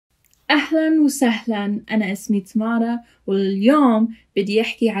أهلا وسهلا، أنا اسمي تمارا، واليوم بدي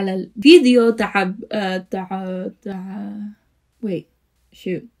أحكي على الفيديو wait,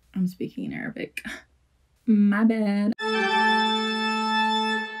 shoot, I'm speaking in Arabic. My bad.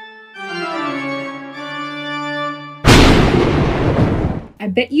 I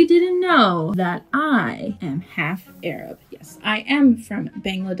bet you didn't know that I am half Arab. Yes, I am from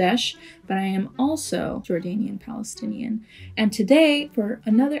Bangladesh, but I am also Jordanian Palestinian. And today, for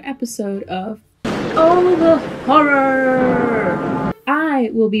another episode of Oh the Horror,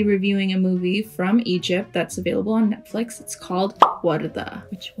 I will be reviewing a movie from Egypt that's available on Netflix. It's called Warda,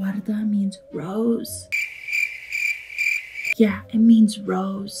 which Warda means rose. Yeah, it means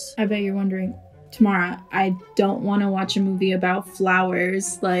rose. I bet you're wondering, Tamara, I don't want to watch a movie about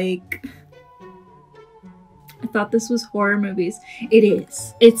flowers. Like, I thought this was horror movies. It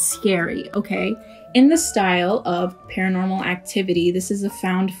is. It's scary, okay? In the style of Paranormal Activity, this is a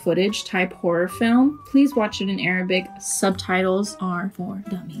found footage type horror film. Please watch it in Arabic. Subtitles are for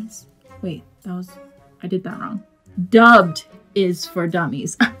dummies. Wait, I did that wrong. Dubbed is for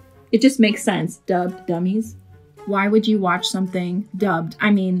dummies. It just makes sense. Dubbed dummies. Why would you watch something dubbed? I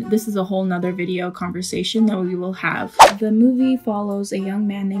mean, this is a whole nother video conversation that we will have. The movie follows a young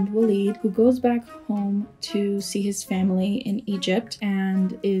man named Walid who goes back home to see his family in Egypt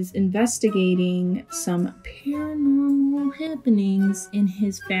and is investigating some paranormal happenings in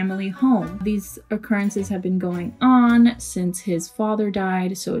his family home. These occurrences have been going on since his father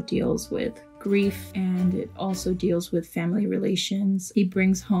died, so it deals with grief and it also deals with family relations. He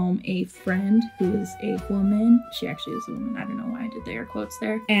brings home a friend who is a woman. She actually is a woman. I don't know why I did the air quotes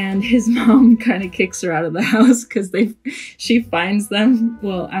there. And his mom kind of kicks her out of the house because she finds them.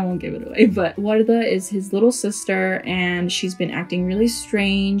 Well, I won't give it away, but Warda is his little sister and she's been acting really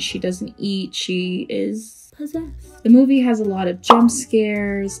strange. She doesn't eat. She is possessed. The movie has a lot of jump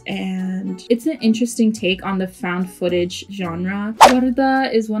scares and it's an interesting take on the found footage genre.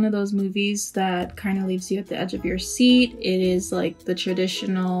 Warda is one of those movies that kind of leaves you at the edge of your seat. It is like the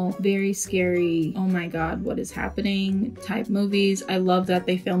traditional, very scary, oh my god, what is happening type movies. I love that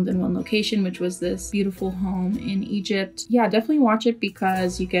they filmed in one location, which was this beautiful home in Egypt. Yeah, definitely watch it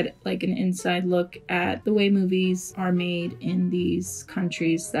because you get like an inside look at the way movies are made in these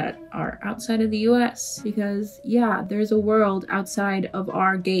countries that are outside of the US. Because yeah, there's a world outside of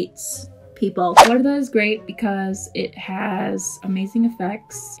our gates, people. Warda is great because it has amazing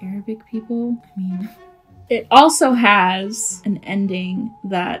effects. Arabic people, I mean, it also has an ending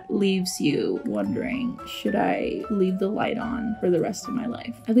that leaves you wondering, should I leave the light on for the rest of my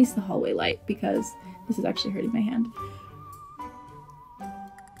life? At least the hallway light, because this is actually hurting my hand.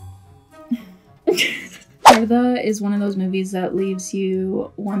 Warda is one of those movies that leaves you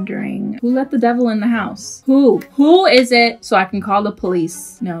wondering, who let the devil in the house? Who is it? So I can call the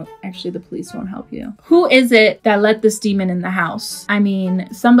police. No, actually the police won't help you. Who is it that let this demon in the house? I mean,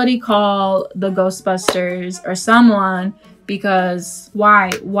 somebody call the Ghostbusters or someone, because why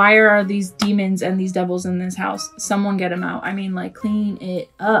are these demons and these devils in this house? Someone get them out. I mean, like, clean it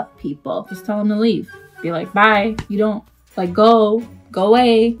up, people. Just tell them to leave. Be like, bye. You don't, like, go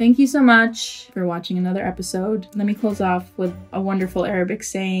away. Thank you so much for watching another episode. Let me close off with a wonderful Arabic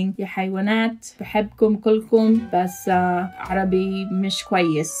saying, يا حيوانات بحبكم كلكم بس عربي مش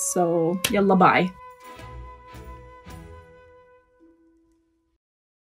كويس. So يلا bye.